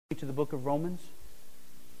to the book of Romans,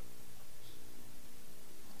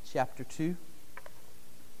 chapter 2.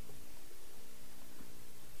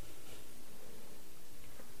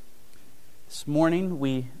 This morning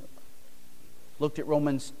we looked at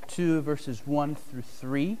Romans 2, verses 1 through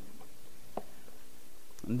 3.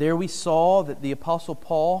 And there we saw that the Apostle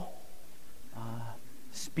Paul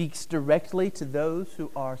speaks directly to those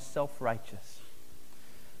who are self-righteous,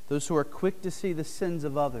 those who are quick to see the sins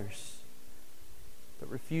of others, but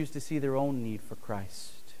refuse to see their own need for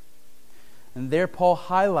Christ. And there Paul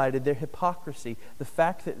highlighted their hypocrisy, the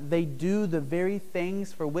fact that they do the very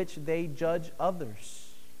things for which they judge others.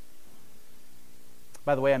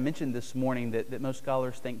 By the way, I mentioned this morning that most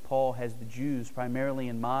scholars think Paul has the Jews primarily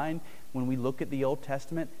in mind. When we look at the Old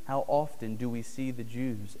Testament, how often do we see the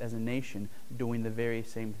Jews as a nation doing the very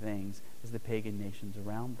same things as the pagan nations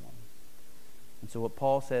around them? And so what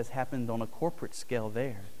Paul says happened on a corporate scale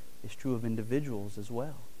there is true of individuals as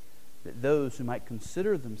well. That those who might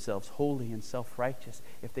consider themselves holy and self-righteous,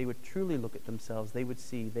 if they would truly look at themselves, they would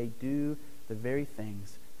see they do the very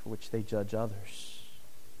things for which they judge others.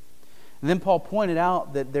 And then Paul pointed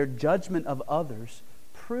out that their judgment of others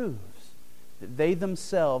proves that they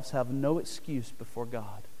themselves have no excuse before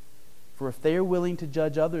God. For if they are willing to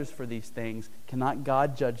judge others for these things, cannot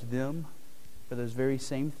God judge them for those very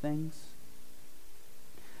same things?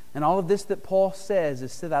 And all of this that Paul says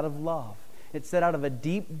is said out of love. It's said out of a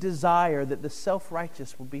deep desire that the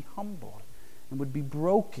self-righteous would be humbled and would be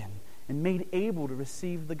broken and made able to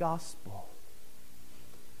receive the gospel.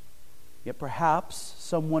 Yet perhaps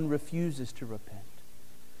someone refuses to repent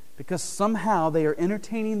because somehow they are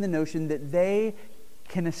entertaining the notion that they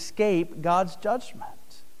can escape God's judgment.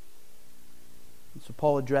 And so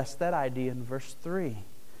Paul addressed that idea in verse 3,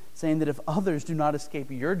 saying that if others do not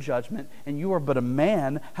escape your judgment and you are but a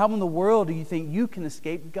man, how in the world do you think you can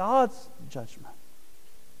escape God's judgment?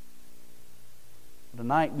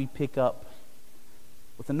 Tonight we pick up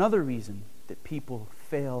with another reason that people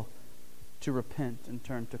fail to repent and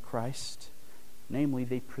turn to Christ. Namely,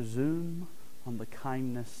 they presume on the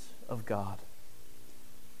kindness of God.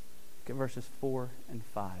 Look at verses 4 and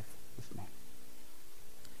 5 with me.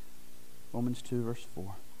 Romans 2, verse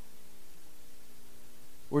 4.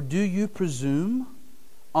 Or do you presume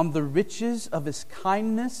on the riches of His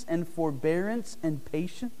kindness and forbearance and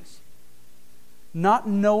patience, not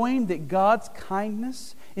knowing that God's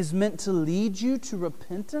kindness is meant to lead you to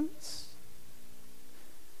repentance?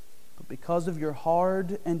 But because of your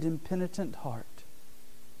hard and impenitent heart,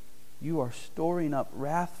 you are storing up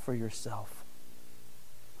wrath for yourself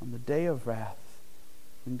on the day of wrath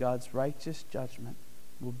when God's righteous judgment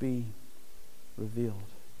will be revealed.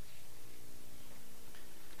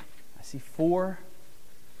 I see 4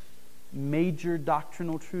 major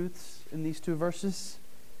doctrinal truths in these 2 verses.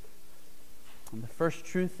 And the first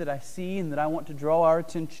truth that I see and that I want to draw our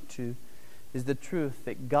attention to is the truth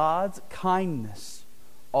that God's kindness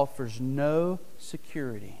offers no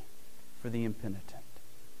security for the impenitent.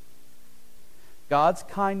 God's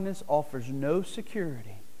kindness offers no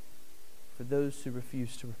security for those who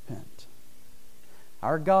refuse to repent.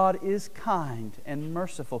 Our God is kind and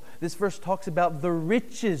merciful. This verse talks about the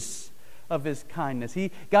riches of His kindness.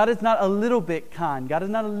 God is not a little bit kind. God is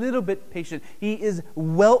not a little bit patient. He is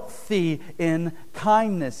wealthy in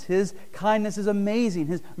kindness. His kindness is amazing.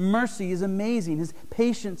 His mercy is amazing. His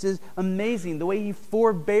patience is amazing. The way He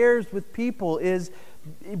forbears with people is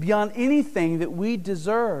beyond anything that we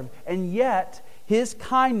deserve. And yet, His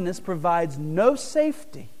kindness provides no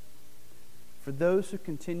safety for those who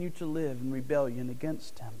continue to live in rebellion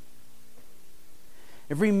against Him.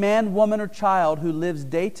 Every man, woman, or child who lives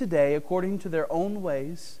day to day according to their own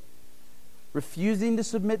ways, refusing to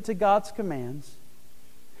submit to God's commands,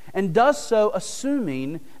 and does so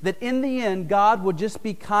assuming that in the end God will just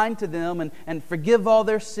be kind to them and forgive all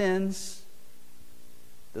their sins,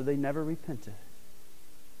 though they never repented.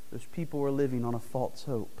 Those people are living on a false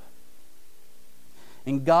hope.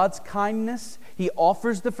 In God's kindness, He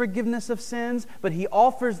offers the forgiveness of sins, but He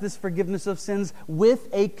offers this forgiveness of sins with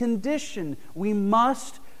a condition. We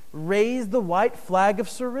must raise the white flag of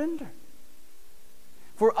surrender.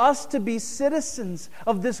 For us to be citizens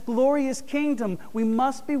of this glorious kingdom, we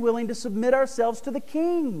must be willing to submit ourselves to the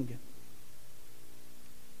King,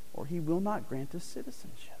 or He will not grant us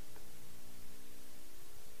citizenship.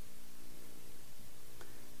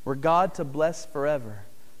 Were God to bless forever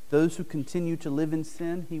those who continue to live in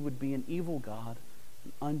sin, He would be an evil God,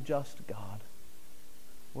 an unjust God,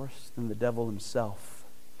 worse than the devil himself.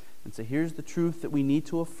 And so here's the truth that we need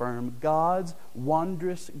to affirm. God's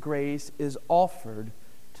wondrous grace is offered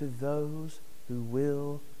to those who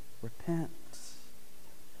will repent.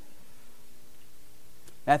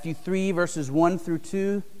 Matthew 3, verses 1 through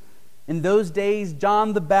 2. In those days,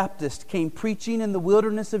 John the Baptist came preaching in the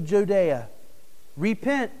wilderness of Judea,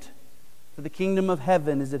 "Repent, for the kingdom of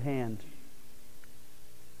heaven is at hand."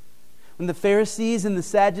 When the Pharisees and the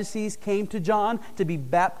Sadducees came to John to be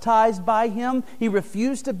baptized by him, he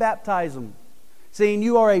refused to baptize them, saying,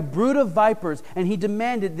 "You are a brood of vipers," and he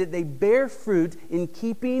demanded that they bear fruit in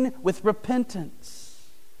keeping with repentance.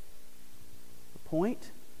 The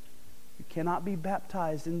point? You cannot be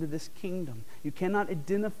baptized into this kingdom. You cannot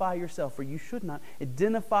identify yourself, or you should not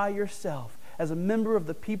identify yourself as a member of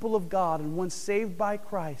the people of God and one saved by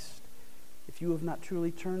Christ if you have not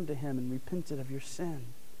truly turned to Him and repented of your sin.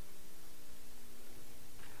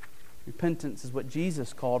 Repentance is what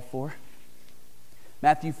Jesus called for.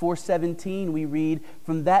 Matthew 4:17, we read,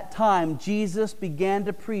 "From that time Jesus began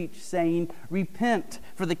to preach, saying, 'Repent,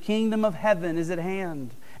 for the kingdom of heaven is at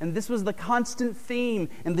hand.'" And this was the constant theme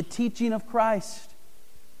in the teaching of Christ.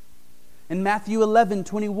 In Matthew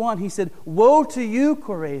 11:21, he said, "Woe to you,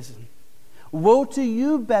 Chorazin! Woe to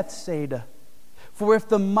you, Bethsaida! For if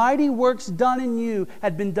the mighty works done in you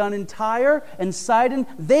had been done in Tyre and Sidon,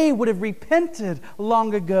 they would have repented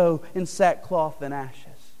long ago in sackcloth and ashes."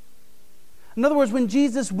 In other words, when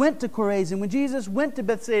Jesus went to Chorazin, when Jesus went to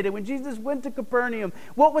Bethsaida, when Jesus went to Capernaum,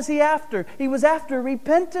 what was He after? He was after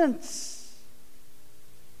repentance.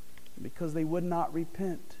 Because they would not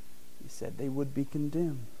repent, He said they would be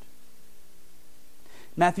condemned.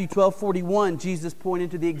 Matthew 12:41, Jesus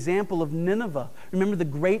pointed to the example of Nineveh. Remember the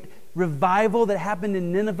great revival that happened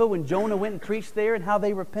in Nineveh when Jonah went and preached there and how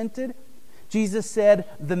they repented? Jesus said,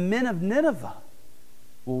 "The men of Nineveh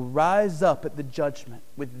will rise up at the judgment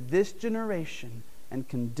with this generation and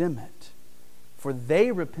condemn it. For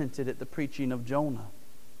they repented at the preaching of Jonah.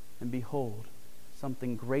 And behold,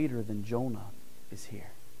 something greater than Jonah is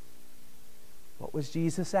here." What was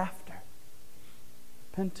Jesus after?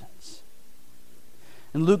 Repentance.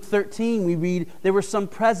 In Luke 13, we read, "There were some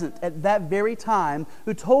present at that very time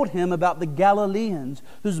who told him about the Galileans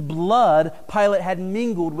whose blood Pilate had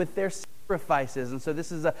mingled with their sacrifices." And so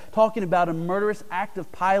this is talking about a murderous act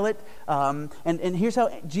of Pilate. And here's how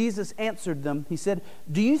Jesus answered them. He said,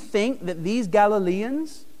 "Do you think that these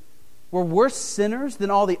Galileans were worse sinners than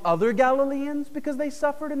all the other Galileans because they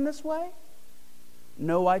suffered in this way?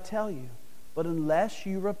 No, I tell you, but unless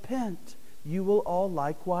you repent, you will all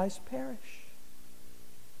likewise perish."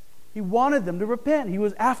 He wanted them to repent. He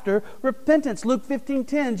was after repentance. Luke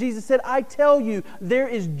 15:10, Jesus said, "I tell you, there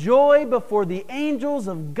is joy before the angels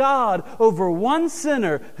of God over one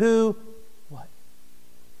sinner who," what?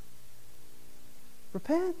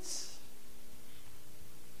 Repents.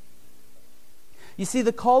 You see,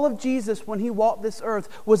 the call of Jesus when He walked this earth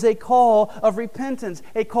was a call of repentance,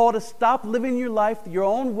 a call to stop living your life your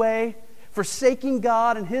own way, forsaking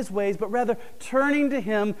God and His ways, but rather turning to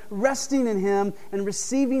Him, resting in Him, and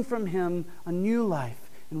receiving from Him a new life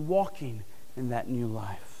and walking in that new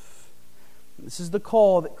life. This is the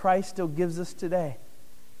call that Christ still gives us today.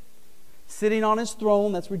 Sitting on His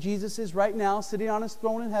throne, that's where Jesus is right now, sitting on His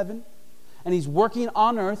throne in heaven, and He's working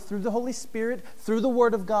on earth through the Holy Spirit, through the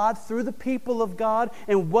Word of God, through the people of God.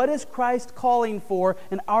 And what is Christ calling for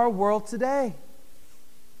in our world today?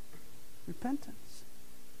 Repentance.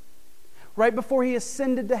 Right before He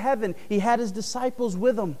ascended to heaven, He had His disciples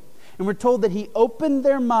with Him. And we're told that He opened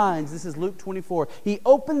their minds. This is Luke 24. He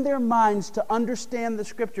opened their minds to understand the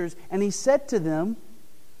Scriptures. And He said to them,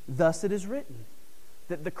 "Thus it is written,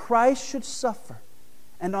 that the Christ should suffer,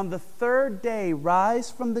 and on the third day rise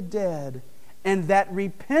from the dead, and that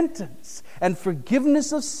repentance and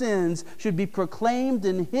forgiveness of sins should be proclaimed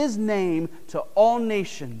in His name to all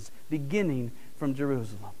nations, beginning from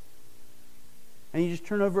Jerusalem." And you just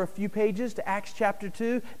turn over a few pages to Acts chapter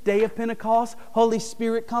 2, day of Pentecost. Holy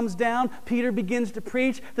Spirit comes down. Peter begins to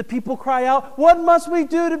preach. The people cry out, "What must we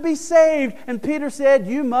do to be saved?" And Peter said,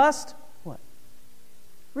 "You must," what?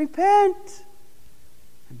 "Repent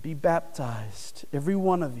and be baptized, every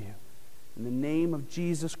one of you, in the name of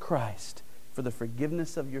Jesus Christ for the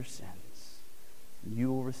forgiveness of your sins. And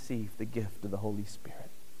you will receive the gift of the Holy Spirit."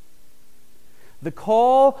 The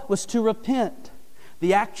call was to repent.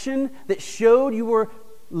 The action that showed you were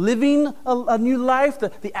living a new life,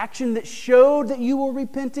 the action that showed that you were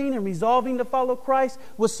repenting and resolving to follow Christ,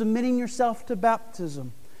 was submitting yourself to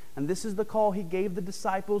baptism. And this is the call He gave the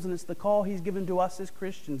disciples, and it's the call He's given to us as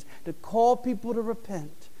Christians, to call people to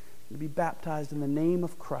repent and to be baptized in the name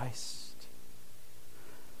of Christ.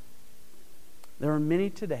 There are many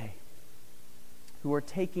today who are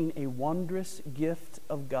taking a wondrous gift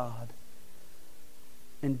of God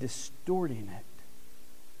and distorting it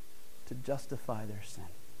to justify their sin.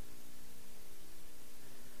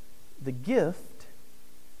 The gift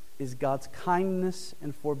is God's kindness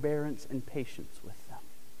and forbearance and patience with them.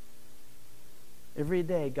 Every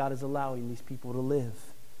day, God is allowing these people to live.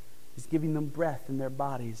 He's giving them breath in their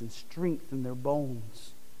bodies and strength in their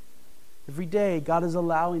bones. Every day, God is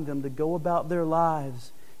allowing them to go about their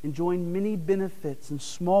lives, enjoying many benefits and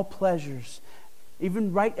small pleasures.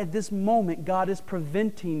 Even right at this moment, God is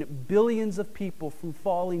preventing billions of people from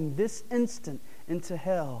falling this instant into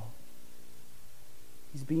hell.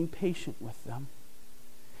 He's being patient with them.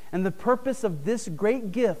 And the purpose of this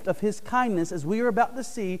great gift of His kindness, as we are about to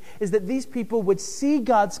see, is that these people would see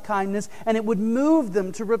God's kindness and it would move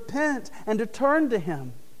them to repent and to turn to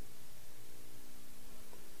Him.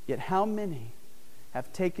 Yet how many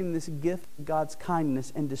have taken this gift of God's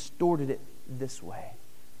kindness and distorted it this way,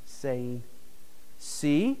 saying,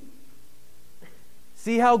 see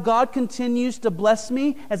how God continues to bless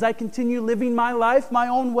me as I continue living my life my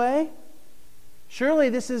own way? Surely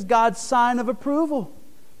this is God's sign of approval.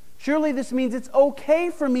 Surely this means it's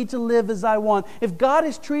okay for me to live as I want. If God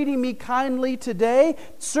is treating me kindly today,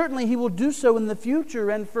 certainly He will do so in the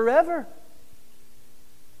future and forever.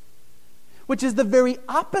 Which is the very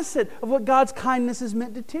opposite of what God's kindness is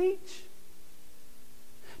meant to teach.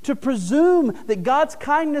 To presume that God's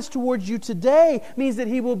kindness towards you today means that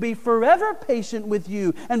He will be forever patient with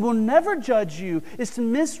you and will never judge you is to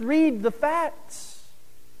misread the facts.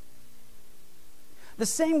 The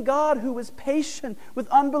same God who is patient with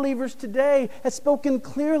unbelievers today has spoken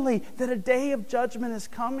clearly that a day of judgment is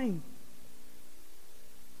coming.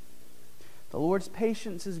 The Lord's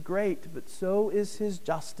patience is great, but so is His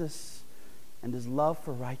justice and His love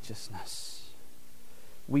for righteousness.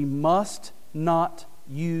 We must not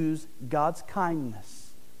use God's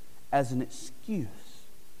kindness as an excuse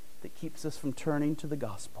that keeps us from turning to the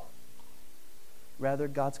gospel. Rather,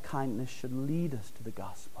 God's kindness should lead us to the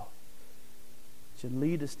gospel. It should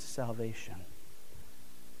lead us to salvation.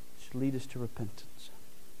 It should lead us to repentance.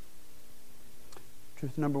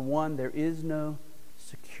 Truth number one, there is no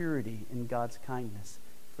security in God's kindness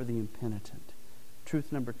for the impenitent.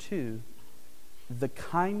 Truth number two, the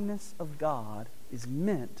kindness of God is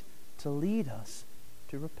meant to lead us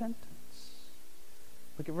to repentance.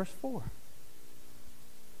 Look at verse 4.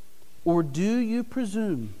 Or do you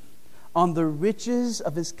presume on the riches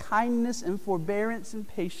of His kindness and forbearance and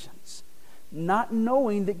patience, not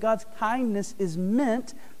knowing that God's kindness is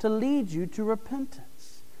meant to lead you to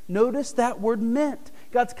repentance? Notice that word meant.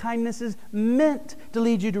 God's kindness is meant to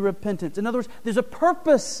lead you to repentance. In other words, there's a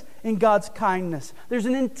purpose in God's kindness. There's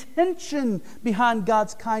an intention behind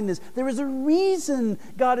God's kindness. There is a reason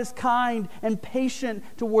God is kind and patient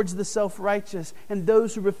towards the self-righteous and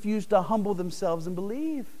those who refuse to humble themselves and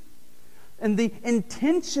believe. And the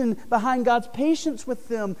intention behind God's patience with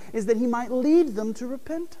them is that He might lead them to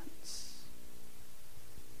repentance.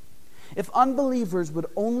 If unbelievers would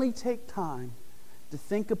only take time to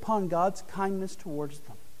think upon God's kindness towards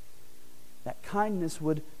them, that kindness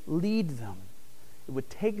would lead them. It would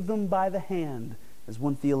take them by the hand, as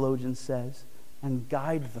one theologian says, and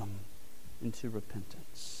guide them into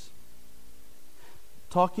repentance.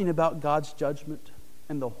 Talking about God's judgment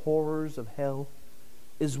and the horrors of hell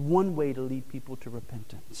is one way to lead people to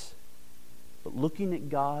repentance. But looking at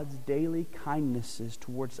God's daily kindnesses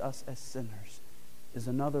towards us as sinners is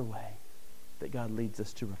another way that God leads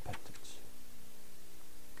us to repentance.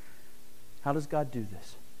 How does God do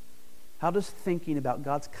this? How does thinking about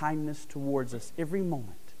God's kindness towards us every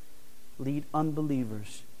moment lead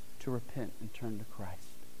unbelievers to repent and turn to Christ?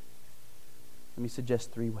 Let me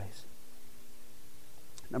suggest 3 ways.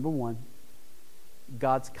 Number 1,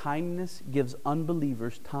 God's kindness gives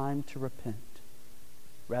unbelievers time to repent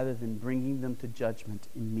rather than bringing them to judgment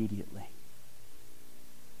immediately.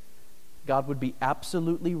 God would be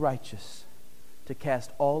absolutely righteous to cast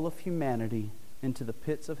all of humanity into the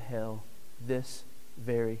pits of hell this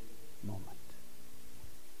very moment.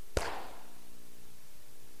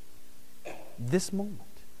 This moment,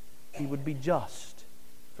 He would be just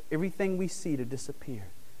for everything we see to disappear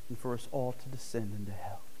and for us all to descend into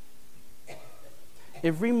hell.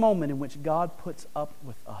 Every moment in which God puts up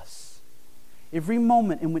with us, every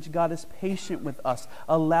moment in which God is patient with us,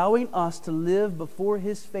 allowing us to live before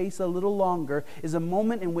His face a little longer, is a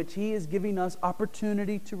moment in which He is giving us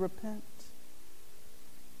opportunity to repent.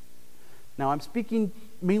 Now, I'm speaking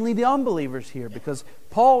mainly to unbelievers here because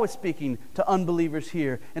Paul is speaking to unbelievers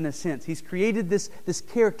here in a sense. He's created this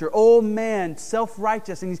character, oh man,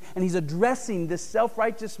 self-righteous, and he's addressing this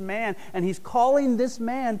self-righteous man, and he's calling this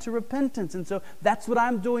man to repentance. And so that's what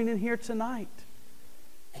I'm doing in here tonight.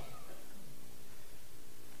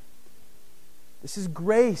 This is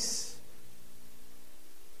grace.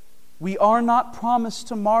 We are not promised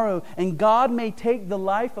tomorrow, and God may take the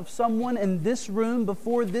life of someone in this room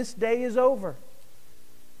before this day is over.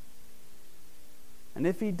 And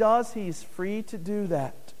if He does, He is free to do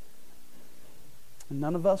that. And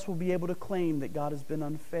none of us will be able to claim that God has been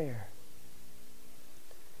unfair.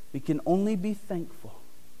 We can only be thankful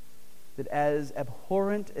that as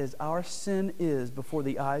abhorrent as our sin is before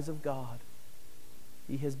the eyes of God,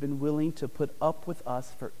 He has been willing to put up with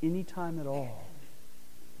us for any time at all,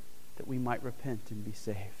 that we might repent and be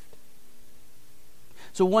saved.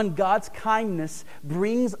 So God's kindness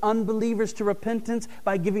brings unbelievers to repentance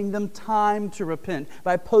by giving them time to repent,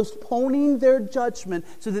 by postponing their judgment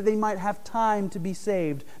so that they might have time to be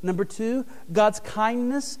saved. Number 2, God's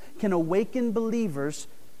kindness can awaken believers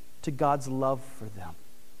to God's love for them.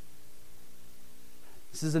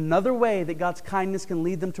 This is another way that God's kindness can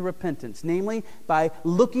lead them to repentance. Namely, by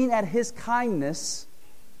looking at His kindness,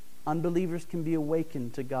 unbelievers can be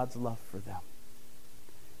awakened to God's love for them.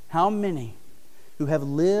 How many who have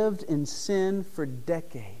lived in sin for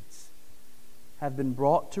decades have been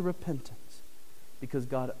brought to repentance because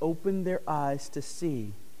God opened their eyes to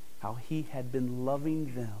see how He had been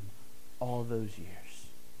loving them all those years.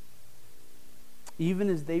 Even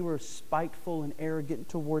as they were spiteful and arrogant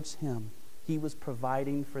towards Him, He was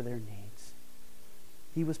providing for their needs.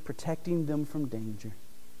 He was protecting them from danger.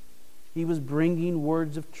 He was bringing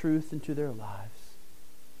words of truth into their lives.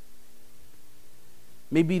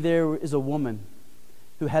 Maybe there is a woman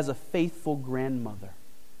who has a faithful grandmother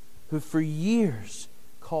who for years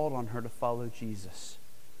called on her to follow Jesus.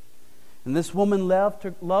 And this woman loved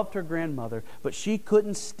her grandmother, but she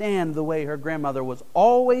couldn't stand the way her grandmother was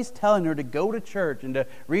always telling her to go to church and to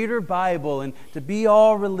read her Bible and to be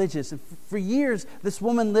all religious. And for years, this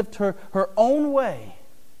woman lived her own way,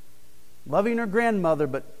 loving her grandmother,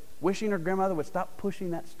 but wishing her grandmother would stop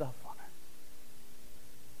pushing that stuff on her.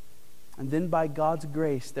 And then by God's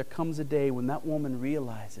grace, there comes a day when that woman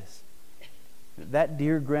realizes that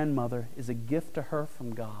dear grandmother is a gift to her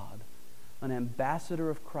from God, an ambassador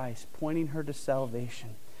of Christ, pointing her to salvation.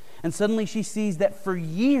 And suddenly she sees that for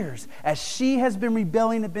years, as she has been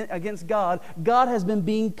rebelling against God, God has been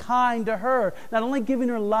being kind to her, not only giving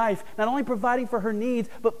her life, not only providing for her needs,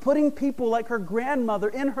 but putting people like her grandmother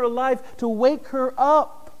in her life to wake her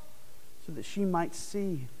up so that she might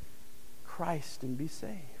see Christ and be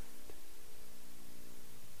saved.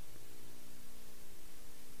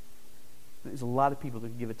 There's a lot of people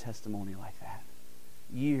that give a testimony like that.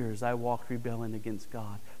 Years I walked rebelling against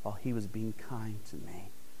God while He was being kind to me.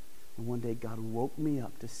 And one day God woke me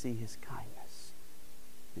up to see His kindness.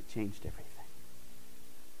 It changed everything.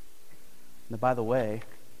 Now, by the way,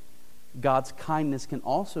 God's kindness can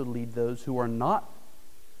also lead those who are not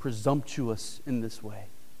presumptuous in this way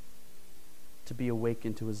to be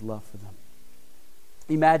awakened to His love for them.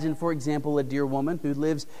 Imagine, for example, a dear woman who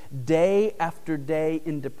lives day after day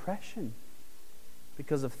in depression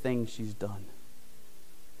because of things she's done.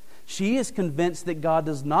 She is convinced that God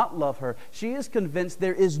does not love her. She is convinced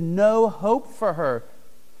there is no hope for her.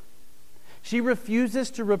 She refuses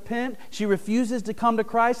to repent. She refuses to come to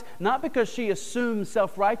Christ, not because she assumes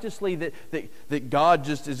self-righteously that God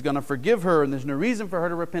just is going to forgive her and there's no reason for her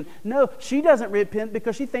to repent. No, she doesn't repent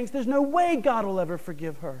because she thinks there's no way God will ever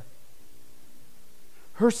forgive her.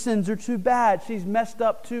 Her sins are too bad. She's messed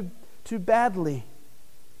up too badly.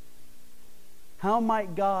 How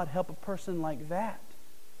might God help a person like that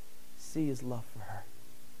see His love for her?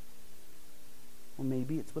 Well,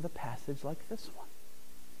 maybe it's with a passage like this one.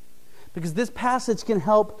 Because this passage can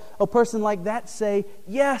help a person like that say,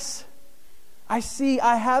 yes, I see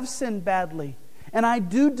I have sinned badly and I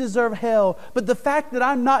do deserve hell, but the fact that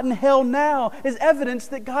I'm not in hell now is evidence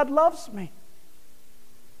that God loves me.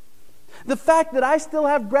 The fact that I still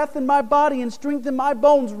have breath in my body and strength in my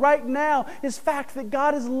bones right now is fact that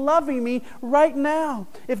God is loving me right now.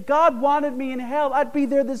 If God wanted me in hell, I'd be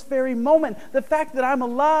there this very moment. The fact that I'm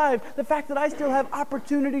alive, the fact that I still have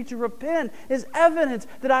opportunity to repent is evidence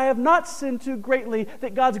that I have not sinned too greatly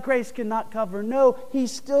that God's grace cannot cover. No, He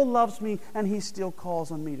still loves me and He still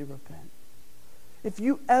calls on me to repent. If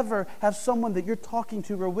you ever have someone that you're talking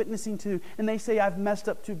to or witnessing to and they say, I've messed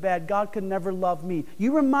up too bad, God could never love me,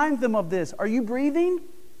 you remind them of this. Are you breathing?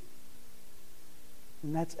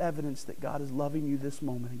 And that's evidence that God is loving you this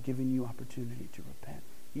moment and giving you opportunity to repent.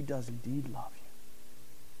 He does indeed love you.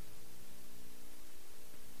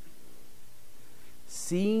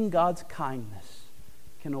 Seeing God's kindness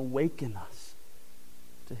can awaken us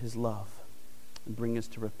to His love and bring us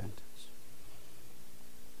to repentance.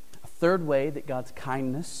 Third way that God's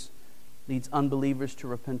kindness leads unbelievers to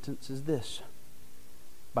repentance is this: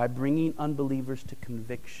 by bringing unbelievers to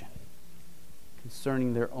conviction.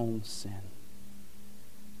 concerning their own sin.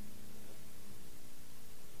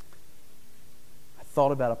 I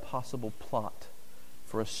thought about a possible plot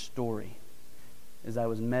for a story as I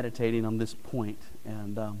was meditating on this point.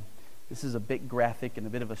 And this is a bit graphic and a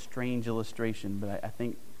bit of a strange illustration, but I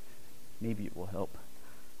think maybe it will help.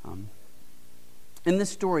 In this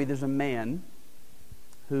story, there's a man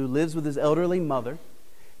who lives with his elderly mother,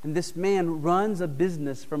 and this man runs a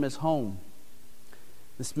business from his home.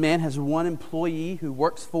 This man has one employee who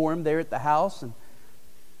works for him there at the house, and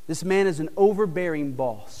this man is an overbearing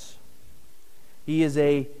boss. He is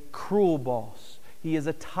a cruel boss. He is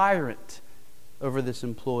a tyrant over this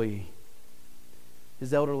employee.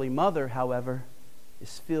 His elderly mother, however,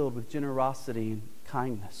 is filled with generosity and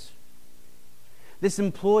kindness. This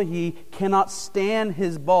employee cannot stand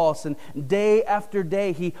his boss, and day after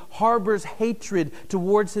day he harbors hatred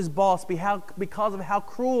towards his boss because of how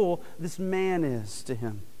cruel this man is to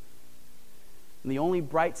him. And the only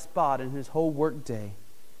bright spot in his whole workday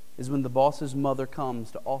is when the boss's mother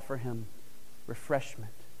comes to offer him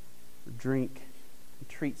refreshment or drink and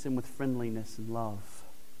treats him with friendliness and love.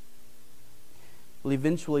 Well,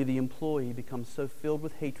 eventually the employee becomes so filled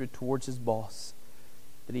with hatred towards his boss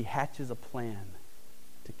that he hatches a plan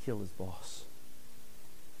to kill his boss.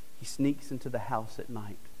 He sneaks into the house at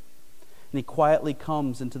night, and he quietly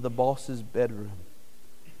comes into the boss's bedroom,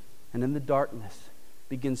 and in the darkness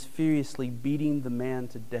begins furiously beating the man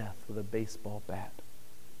to death with a baseball bat.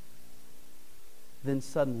 Then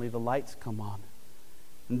suddenly the lights come on,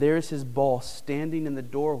 and there is his boss standing in the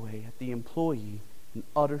doorway at the employee in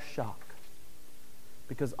utter shock.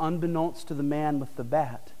 Because unbeknownst to the man with the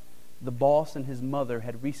bat, the boss and his mother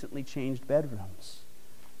had recently changed bedrooms.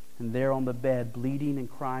 And there on the bed, bleeding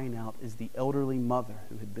and crying out, is the elderly mother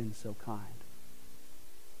who had been so kind.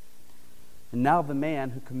 And now the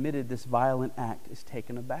man who committed this violent act is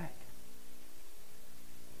taken aback.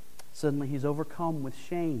 Suddenly he's overcome with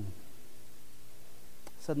shame.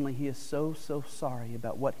 Suddenly he is so sorry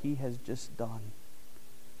about what he has just done.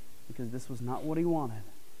 Because this was not what he wanted.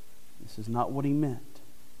 This is not what he meant.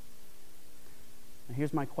 Now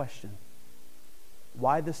here's my question.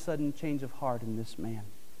 Why the sudden change of heart in this man?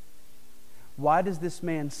 Why does this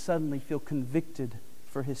man suddenly feel convicted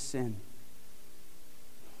for his sin?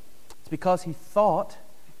 It's because he thought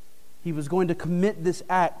he was going to commit this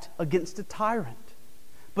act against a tyrant.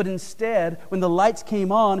 But instead, when the lights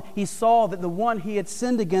came on, he saw that the one he had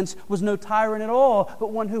sinned against was no tyrant at all,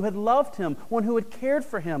 but one who had loved him, one who had cared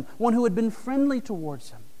for him, one who had been friendly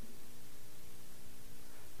towards him.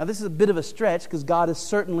 Now, this is a bit of a stretch because God is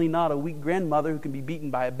certainly not a weak grandmother who can be beaten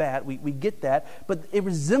by a bat. We get that. But it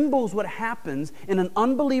resembles what happens in an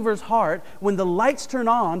unbeliever's heart when the lights turn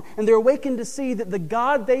on and they're awakened to see that the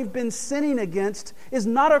God they've been sinning against is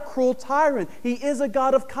not a cruel tyrant. He is a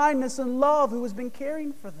God of kindness and love who has been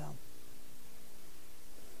caring for them.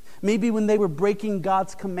 Maybe when they were breaking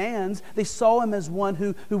God's commands, they saw Him as one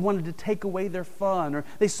who wanted to take away their fun, or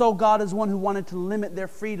they saw God as one who wanted to limit their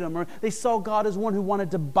freedom, or they saw God as one who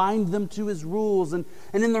wanted to bind them to His rules. And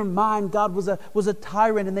in their mind, God was a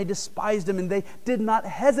tyrant, and they despised Him, and they did not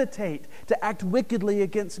hesitate to act wickedly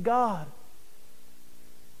against God.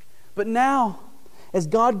 But now, as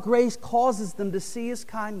God's grace causes them to see His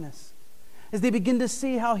kindness, as they begin to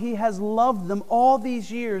see how He has loved them all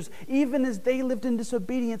these years, even as they lived in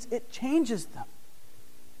disobedience, it changes them.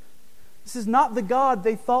 This is not the God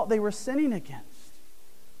they thought they were sinning against.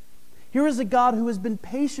 Here is a God who has been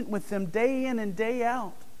patient with them day in and day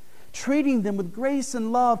out, treating them with grace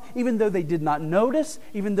and love, even though they did not notice,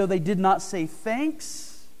 even though they did not say thanks.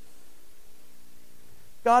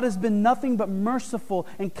 God has been nothing but merciful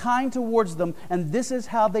and kind towards them, and this is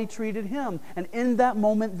how they treated Him. And in that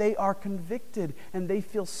moment, they are convicted, and they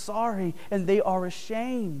feel sorry, and they are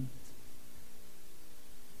ashamed.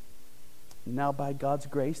 Now, by God's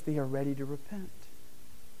grace, they are ready to repent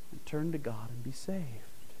and turn to God and be saved.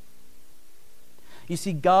 You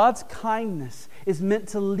see, God's kindness is meant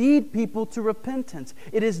to lead people to repentance.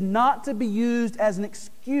 It is not to be used as an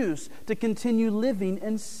excuse to continue living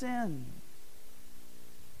in sin.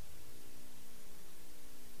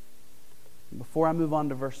 Before I move on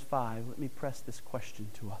to verse 5, let me press this question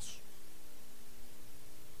to us.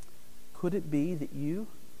 Could it be that you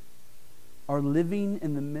are living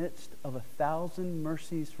in the midst of 1,000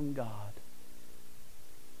 mercies from God,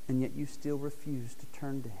 and yet you still refuse to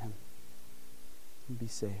turn to Him and be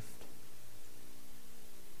saved?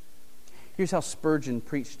 Here's how Spurgeon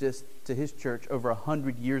preached this to his church over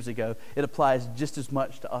 100 years ago. It applies just as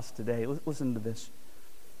much to us today. Listen to this.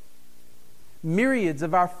 Myriads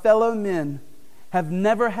of our fellow men have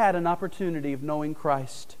never had an opportunity of knowing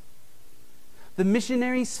Christ. The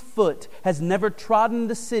missionary's foot has never trodden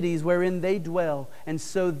the cities wherein they dwell, and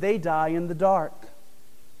so they die in the dark.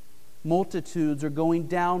 Multitudes are going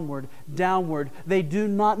downward, downward. They do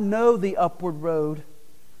not know the upward road.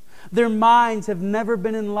 Their minds have never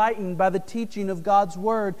been enlightened by the teaching of God's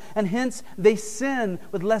Word, and hence they sin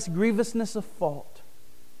with less grievousness of fault.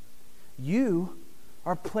 You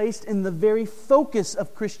are placed in the very focus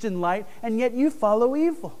of Christian light, and yet you follow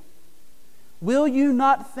evil. Will you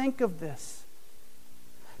not think of this?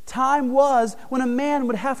 Time was when a man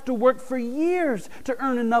would have to work for years to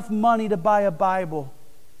earn enough money to buy a Bible.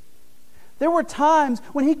 There were times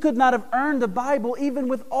when he could not have earned a Bible even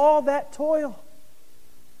with all that toil.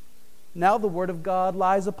 Now the Word of God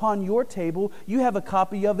lies upon your table. You have a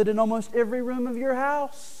copy of it in almost every room of your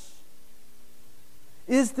house.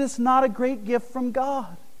 Is this not a great gift from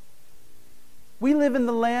God? We live in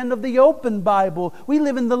the land of the open Bible. We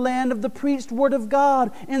live in the land of the preached Word of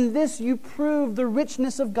God. In this you prove the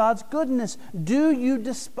richness of God's goodness. Do you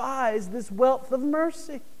despise this wealth of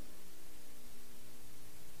mercy?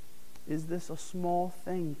 Is this a small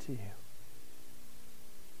thing to you?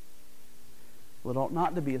 Well, it ought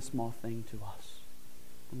not to be a small thing to us.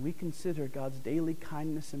 When we consider God's daily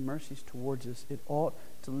kindness and mercies towards us, it ought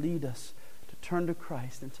to lead us to turn to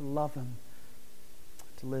Christ and to love Him,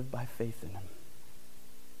 to live by faith in Him.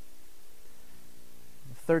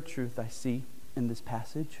 The third truth I see in this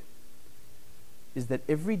passage is that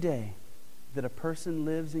every day that a person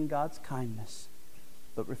lives in God's kindness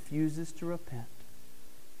but refuses to repent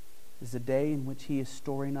is a day in which he is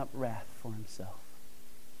storing up wrath for himself.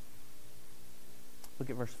 Look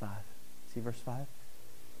at verse 5. See verse 5?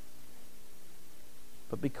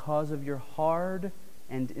 But because of your hard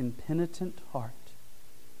and impenitent heart,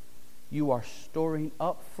 you are storing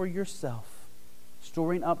up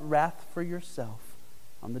wrath for yourself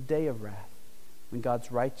on the day of wrath, when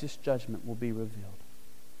God's righteous judgment will be revealed.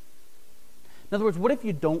 In other words, what if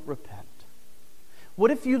you don't repent?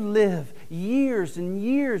 What if you live years and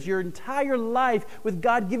years, your entire life, with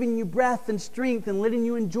God giving you breath and strength and letting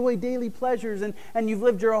you enjoy daily pleasures, and you've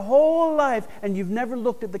lived your whole life and you've never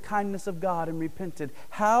looked at the kindness of God and repented?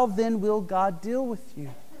 How then will God deal with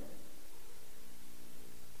you?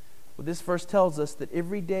 Well, this verse tells us that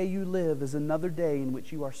every day you live is another day in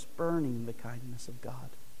which you are spurning the kindness of God.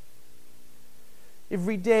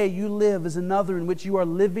 Every day you live is another in which you are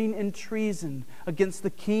living in treason against the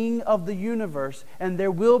King of the universe, and there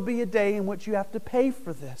will be a day in which you have to pay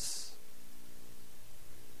for this.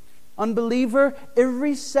 Unbeliever,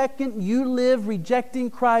 every second you live rejecting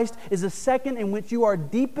Christ is a second in which you are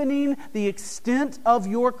deepening the extent of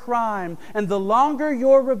your crime. And the longer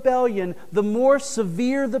your rebellion, the more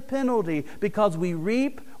severe the penalty, because we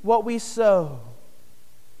reap what we sow.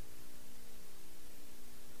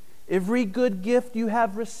 Every good gift you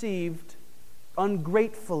have received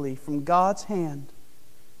ungratefully from God's hand,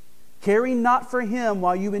 caring not for Him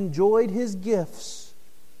while you enjoyed His gifts,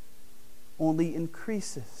 only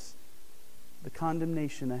increases the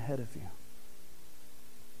condemnation ahead of you.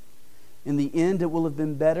 In the end, it will have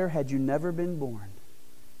been better had you never been born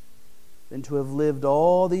than to have lived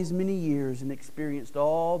all these many years and experienced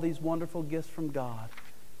all these wonderful gifts from God,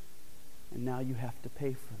 and now you have to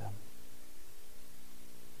pay for them.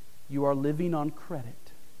 You are living on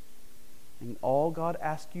credit, and all God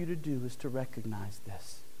asks you to do is to recognize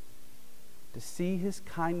this, to see His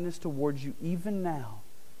kindness towards you even now,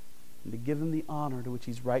 and to give Him the honor to which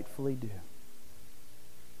He's rightfully due.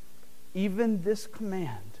 Even this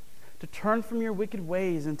command to turn from your wicked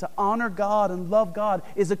ways and to honor God and love God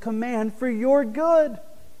is a command for your good.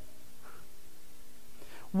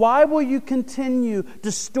 Why will you continue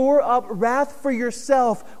to store up wrath for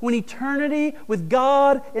yourself when eternity with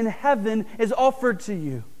God in heaven is offered to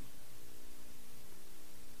you?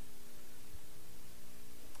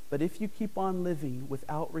 But if you keep on living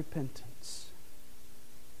without repentance,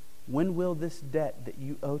 when will this debt that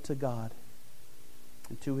you owe to God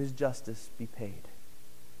and to His justice be paid?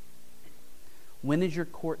 When is your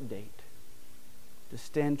court date to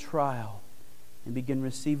stand trial and begin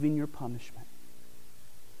receiving your punishment?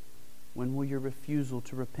 When will your refusal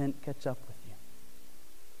to repent catch up with you?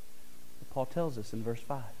 Paul tells us in verse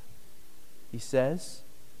 5. He says,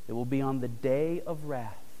 it will be on the day of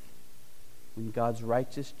wrath when God's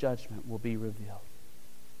righteous judgment will be revealed.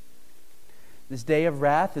 This day of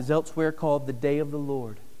wrath is elsewhere called the day of the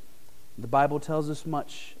Lord. The Bible tells us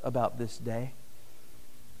much about this day.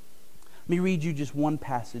 Let me read you just one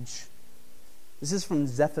passage. This is from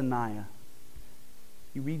Zephaniah.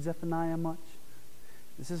 You read Zephaniah much?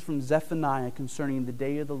 This is from Zephaniah concerning the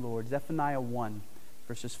day of the Lord. Zephaniah 1,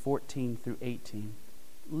 verses 14 through 18.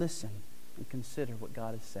 Listen and consider what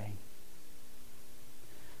God is saying.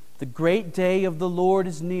 The great day of the Lord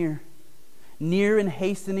is near, near and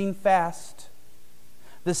hastening fast.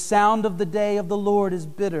 The sound of the day of the Lord is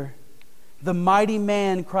bitter. The mighty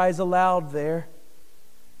man cries aloud there.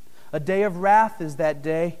 A day of wrath is that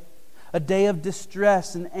day, a day of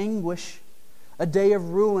distress and anguish, a day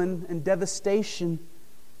of ruin and devastation,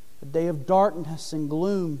 a day of darkness and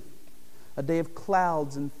gloom, a day of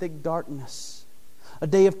clouds and thick darkness, a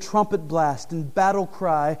day of trumpet blast and battle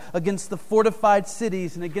cry against the fortified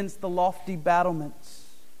cities and against the lofty battlements.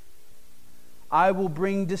 I will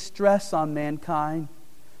bring distress on mankind,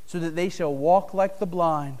 so that they shall walk like the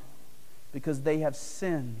blind, because they have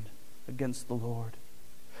sinned against the Lord.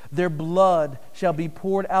 Their blood shall be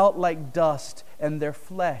poured out like dust, and their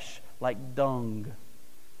flesh like dung.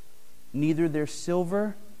 Neither their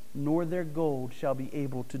silver nor their gold shall be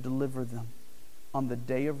able to deliver them on the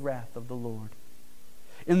day of wrath of the Lord.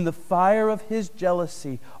 In the fire of His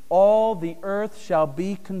jealousy, all the earth shall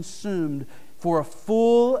be consumed. For a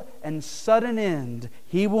full and sudden end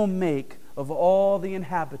He will make of all the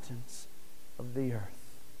inhabitants of the earth.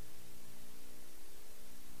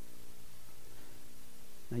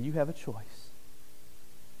 Now you have a choice.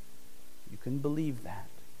 You can believe that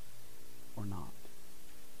or not.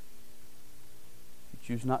 If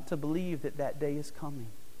you choose not to believe that that day is coming,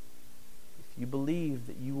 if you believe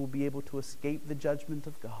that you will be able to escape the judgment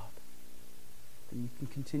of God, then you can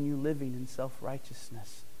continue living in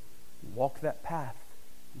self-righteousness and walk that path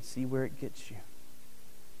and see where it gets you.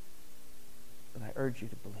 But I urge you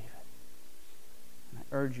to believe it. And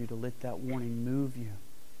I urge you to let that warning move you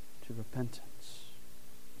to repentance.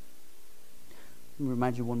 Let me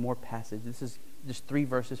remind you one more passage. This is just 3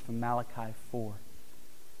 verses from Malachi 4.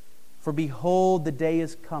 For behold, the day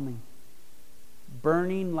is coming,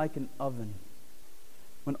 burning like an oven,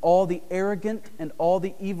 when all the arrogant and all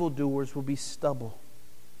the evildoers will be stubble.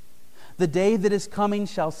 The day that is coming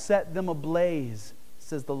shall set them ablaze,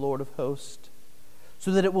 says the Lord of hosts,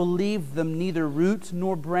 so that it will leave them neither root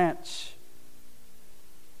nor branch.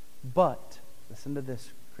 But, listen to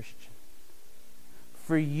this, Christian,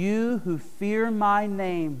 for you who fear my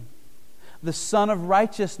name, the Son of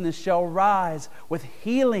Righteousness shall rise with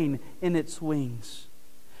healing in its wings.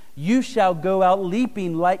 You shall go out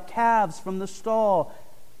leaping like calves from the stall.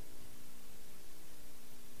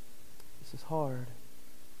 This is hard.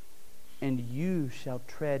 And you shall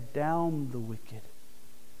tread down the wicked,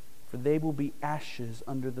 for they will be ashes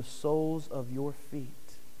under the soles of your feet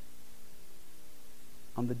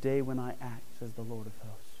on the day when I act, says the Lord of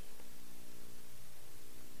hosts.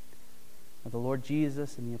 Now, the Lord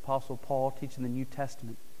Jesus and the Apostle Paul teach in the New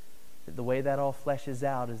Testament that the way that all fleshes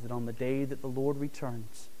out is that on the day that the Lord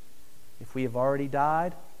returns, if we have already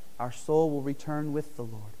died, our soul will return with the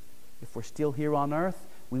Lord. If we're still here on earth,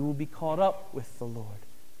 we will be caught up with the Lord.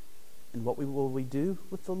 And what will we do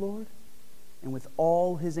with the Lord? And with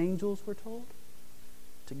all His angels, we're told?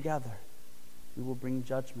 Together, we will bring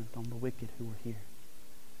judgment on the wicked who are here.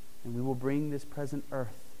 And we will bring this present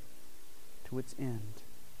earth to its end.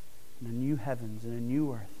 And a new heavens and a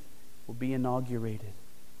new earth will be inaugurated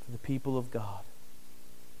for the people of God.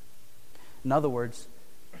 In other words,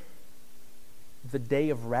 the day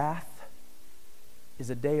of wrath is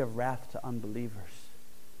a day of wrath to unbelievers.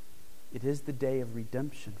 It is the day of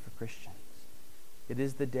redemption for Christians. It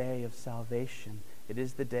is the day of salvation. It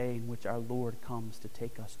is the day in which our Lord comes to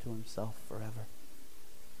take us to Himself forever.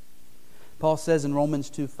 Paul says in Romans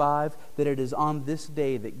 2:5 that it is on this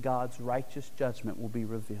day that God's righteous judgment will be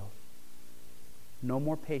revealed. No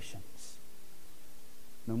more patience.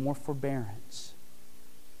 No more forbearance.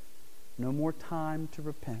 No more time to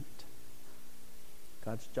repent.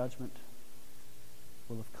 God's judgment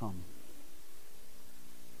will have come.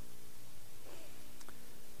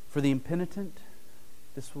 For the impenitent,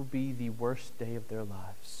 this will be the worst day of their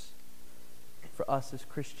lives. For us as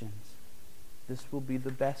Christians, this will be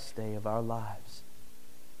the best day of our lives.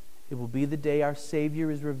 It will be the day our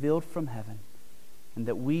Savior is revealed from heaven, and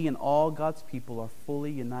that we and all God's people are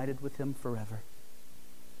fully united with Him forever.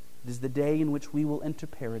 It is the day in which we will enter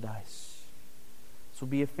paradise. This will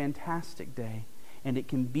be a fantastic day, and it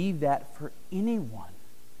can be that for anyone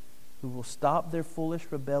who will stop their foolish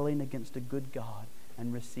rebelling against a good God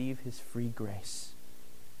and receive His free grace.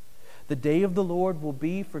 The day of the Lord will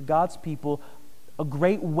be for God's people a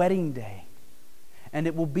great wedding day. And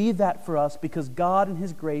it will be that for us because God in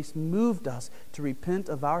His grace moved us to repent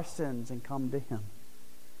of our sins and come to Him.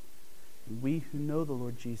 And we who know the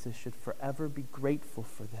Lord Jesus should forever be grateful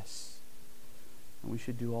for this. And we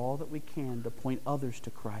should do all that we can to point others to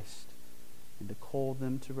Christ and to call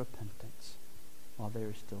them to repentance while there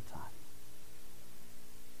is still time.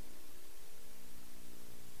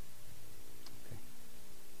 Okay.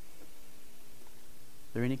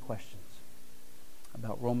 there any questions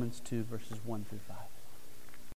about Romans 2, verses 1 through 5?